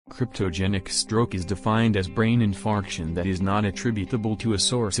Cryptogenic stroke is defined as brain infarction that is not attributable to a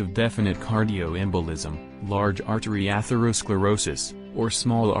source of definite cardioembolism, large artery atherosclerosis, or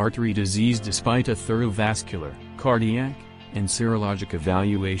small artery disease despite a thorough vascular, cardiac, and serologic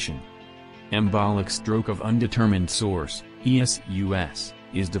evaluation. Embolic stroke of undetermined source, ESUS,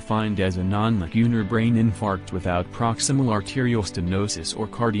 is defined as a non-lacunar brain infarct without proximal arterial stenosis or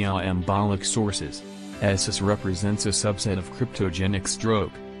cardioembolic sources. ESUS represents a subset of cryptogenic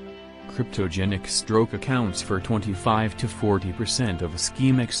stroke. Cryptogenic stroke accounts for 25 to 40% of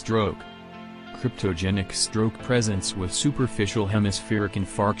ischemic stroke. Cryptogenic stroke presents with superficial hemispheric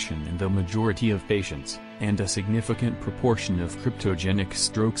infarction in the majority of patients, and a significant proportion of cryptogenic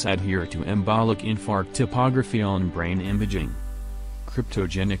strokes adhere to embolic infarct topography on brain imaging.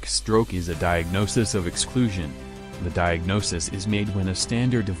 Cryptogenic stroke is a diagnosis of exclusion. The diagnosis is made when a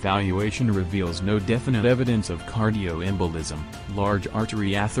standard evaluation reveals no definite evidence of cardioembolism, large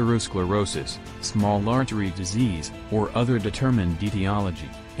artery atherosclerosis, small artery disease, or other determined etiology,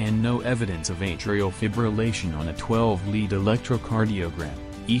 and no evidence of atrial fibrillation on a 12-lead electrocardiogram,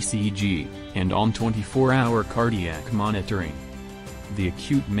 ECG, and on 24-hour cardiac monitoring. The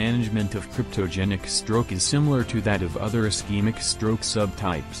acute management of cryptogenic stroke is similar to that of other ischemic stroke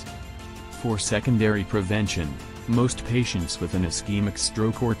subtypes. For secondary prevention, most patients with an ischemic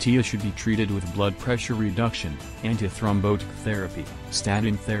stroke or TIA should be treated with blood pressure reduction, antithrombotic therapy,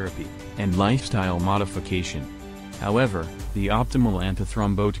 statin therapy, and lifestyle modification. However, the optimal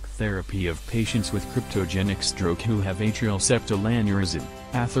antithrombotic therapy of patients with cryptogenic stroke who have atrial septal aneurysm,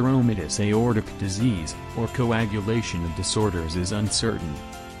 atheromatous aortic disease, or coagulation disorders is uncertain.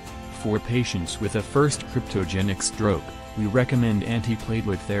 For patients with a first cryptogenic stroke, we recommend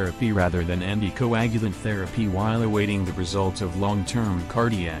antiplatelet therapy rather than anticoagulant therapy while awaiting the results of long-term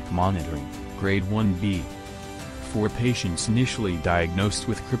cardiac monitoring, grade 1B. For patients initially diagnosed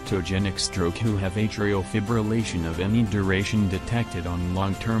with cryptogenic stroke who have atrial fibrillation of any duration detected on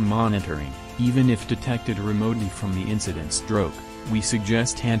long-term monitoring, even if detected remotely from the incident stroke, we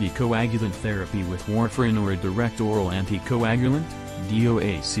suggest anticoagulant therapy with warfarin or a direct oral anticoagulant,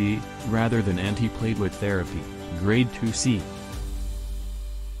 DOAC, rather than antiplatelet therapy, grade 2C.